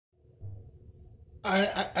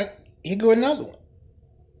Here go another one.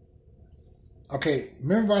 Okay,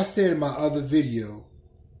 remember I said in my other video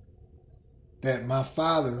that my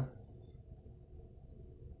father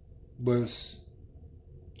was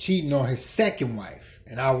cheating on his second wife,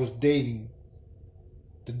 and I was dating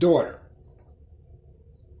the daughter.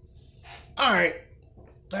 All right,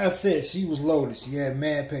 like I said, she was loaded. She had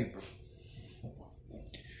mad paper.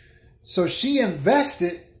 So she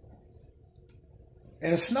invested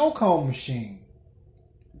in a snow cone machine.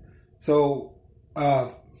 So,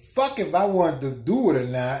 fuck if I wanted to do it or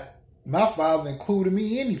not. My father included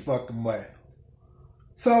me any fucking way.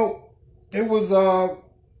 So, it was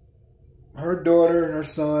her daughter and her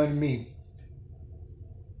son and me.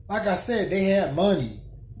 Like I said, they had money.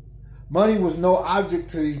 Money was no object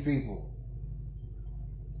to these people.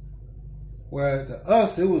 Where to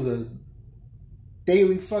us, it was a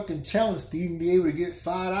daily fucking challenge to even be able to get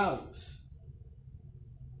 $5.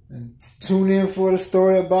 And tune in for the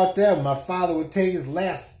story about that. My father would take his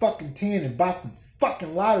last fucking 10 and buy some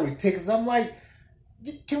fucking lottery tickets. I'm like,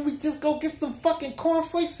 can we just go get some fucking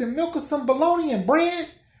cornflakes and milk or some bologna and bread?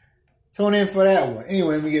 Tune in for that one.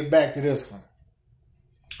 Anyway, let me get back to this one.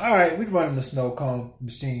 All right, we're running the snow cone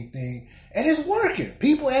machine thing, and it's working.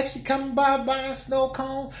 People actually coming by buying snow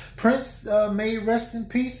cone. Prince made Rest in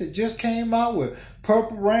Peace. It just came out with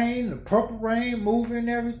Purple Rain, the Purple Rain movie and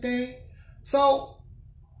everything. So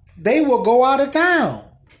they will go out of town.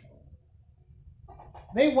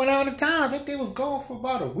 They went out of town. I think they was gone for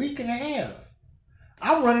about a week and a half.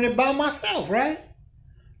 I'm running it by myself, right?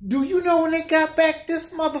 Do you know when they got back,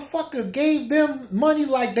 this motherfucker gave them money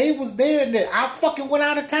like they was there and that I fucking went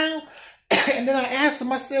out of town? And then I asked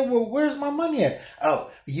him, I said, well, where's my money at? Oh,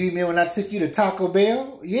 you mean when I took you to Taco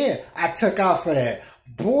Bell? Yeah, I took out for that.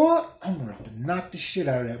 Boy, I'm going to knock the shit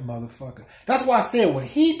out of that motherfucker. That's why I said when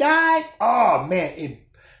he died, oh man,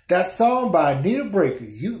 that song by Anita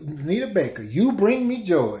Baker, You Bring Me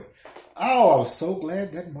Joy. Oh, I was so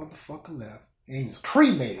glad that motherfucker left. And he was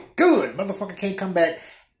cremated. Good. Motherfucker can't come back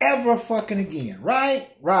ever fucking again. Right?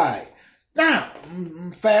 Right. Now,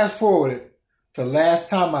 fast forward to last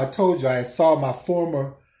time I told you I saw my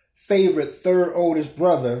former favorite third oldest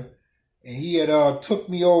brother, and he had took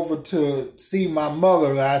me over to see my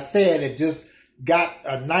mother. I said it just got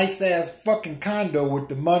a nice ass fucking condo with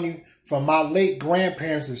the money from my late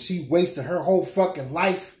grandparents, and she wasted her whole fucking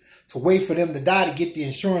life to wait for them to die to get the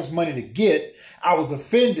insurance money to get. I was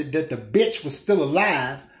offended that the bitch was still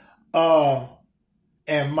alive.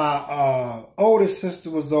 And my oldest sister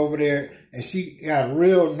was over there, and she got a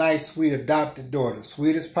real nice, sweet adopted daughter.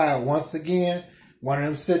 Sweet as pie. Once again, one of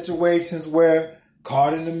them situations where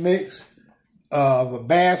caught in the mix of a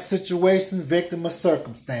bad situation, victim of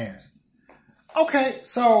circumstance. Okay,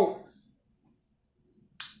 so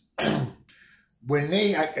when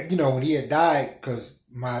he had died, because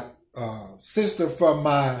my sister from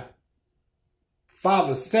my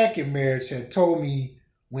father's second marriage had told me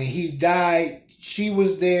when he died, she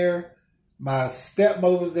was there, my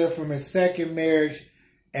stepmother was there from his second marriage,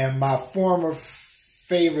 and my former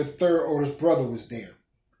favorite third oldest brother was there.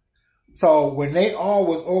 So when they all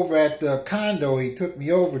was over at the condo he took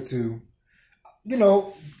me over to,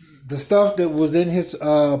 the stuff that was in his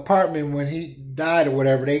apartment when he died or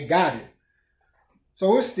whatever, they got it.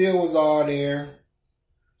 So it still was all there.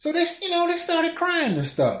 So they started crying and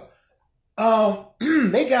stuff.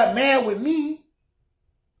 They got mad with me.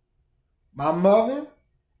 My mother,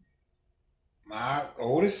 my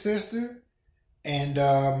oldest sister, and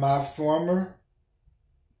my former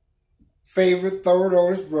favorite third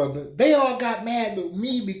oldest brother, they all got mad with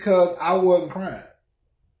me because I wasn't crying.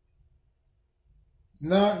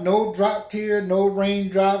 No drop tear, no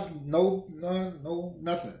raindrops, no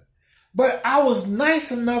nothing. But I was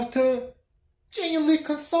nice enough to genuinely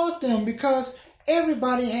consult them because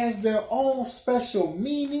everybody has their own special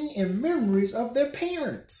meaning and memories of their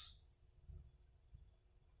parents.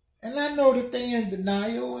 And I know that they in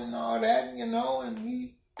denial and all that, and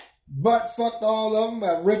he butt fucked all of them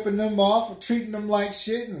by ripping them off and treating them like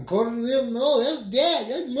shit and according to them, no, that's dad,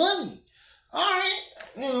 that's money. All right,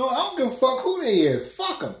 I don't give a fuck who they is.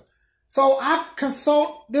 Fuck them. So I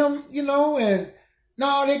consult them, and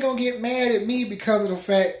no, they're going to get mad at me because of the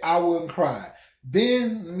fact I wouldn't cry.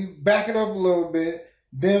 Then, let me back it up a little bit.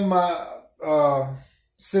 Then my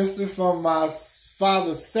sister from my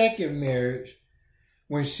father's second marriage,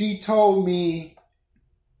 when she told me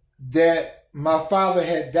that my father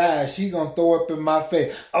had died, she gonna throw up in my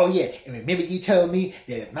face. Oh yeah, and remember you told me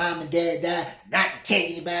that if mom and dad died, not to tell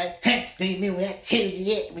anybody. Huh? Do you remember when I tell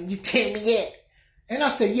you that? When you tell me that? And I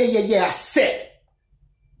said, yeah, I said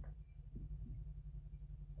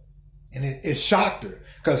it. And it shocked her.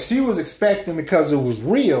 Because she was expecting, because it was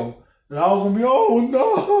real, that I was going to be, oh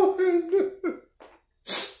no.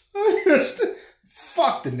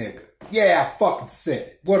 Fuck the nigga. Yeah, I fucking said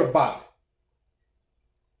it. What about it?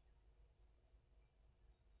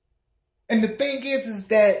 And the thing is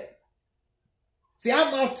that, see,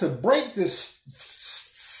 I'm out to break this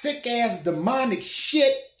sick-ass demonic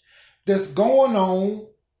shit that's going on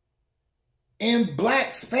in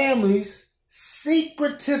black families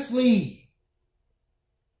secretively.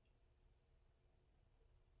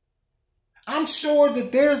 I'm sure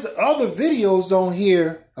that there's other videos on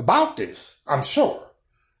here about this. I'm sure.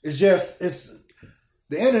 It's just,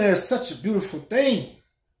 the internet is such a beautiful thing.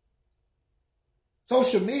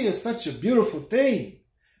 Social media is such a beautiful thing.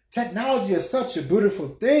 Technology is such a beautiful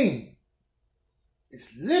thing.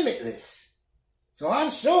 It's limitless. So I'm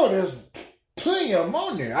sure there's plenty of them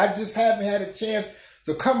on there. I just haven't had a chance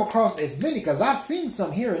to come across as many, because I've seen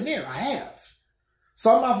some here and there. I have.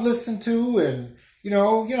 Some I've listened to, and you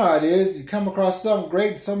know how it is. You come across something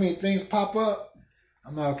great, so many things pop up.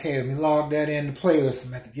 I'm like, okay, let me log that in the playlist.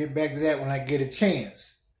 I'm going to have to get back to that when I get a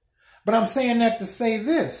chance. But I'm saying that to say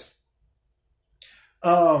this.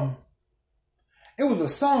 It was a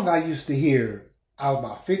song I used to hear. I was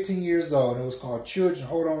about 15 years old. It was called Children,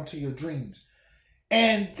 Hold On to Your Dreams.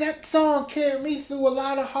 And that song carried me through a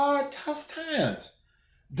lot of hard, tough times,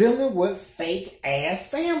 dealing with fake ass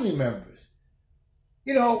family members.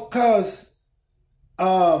 You know, because,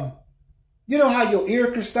 you know how your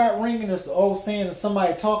ear can start ringing? It's an old saying of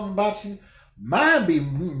somebody talking about you. Mine be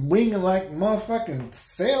ringing like motherfucking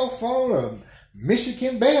cell phone or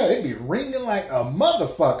Michigan bell. It be ringing like a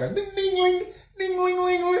motherfucker. Ding, ding, ding, ding, ding, ding,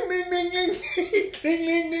 ding, ding, ding, ding, ding,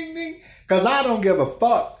 ding, ding, ding. Because I don't give a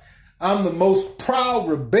fuck. I'm the most proud,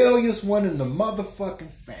 rebellious one in the motherfucking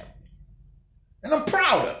family. And I'm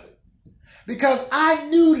proud of it. Because I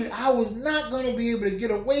knew that I was not going to be able to get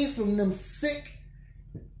away from them sick,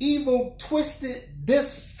 evil, twisted,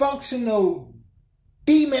 dysfunctional,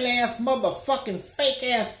 demon-ass, motherfucking,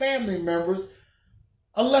 fake-ass family members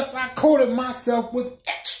unless I coated myself with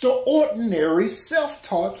extraordinary,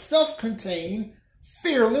 self-taught, self-contained,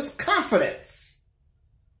 fearless confidence.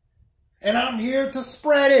 And I'm here to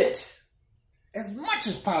spread it as much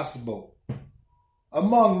as possible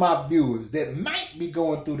among my viewers that might be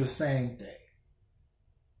going through the same thing.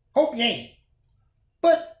 Hope you ain't.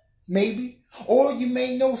 But maybe. Or you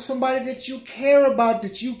may know somebody that you care about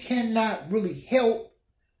that you cannot really help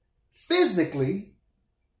physically,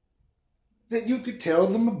 that you could tell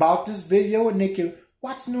them about this video and they can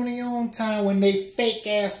watch it on their own time when they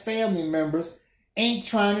fake-ass family members ain't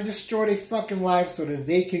trying to destroy their fucking life so that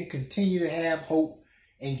they can continue to have hope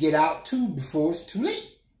and get out too before it's too late.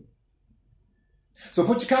 So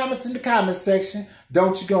put your comments in the comment section.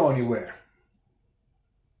 Don't you go anywhere.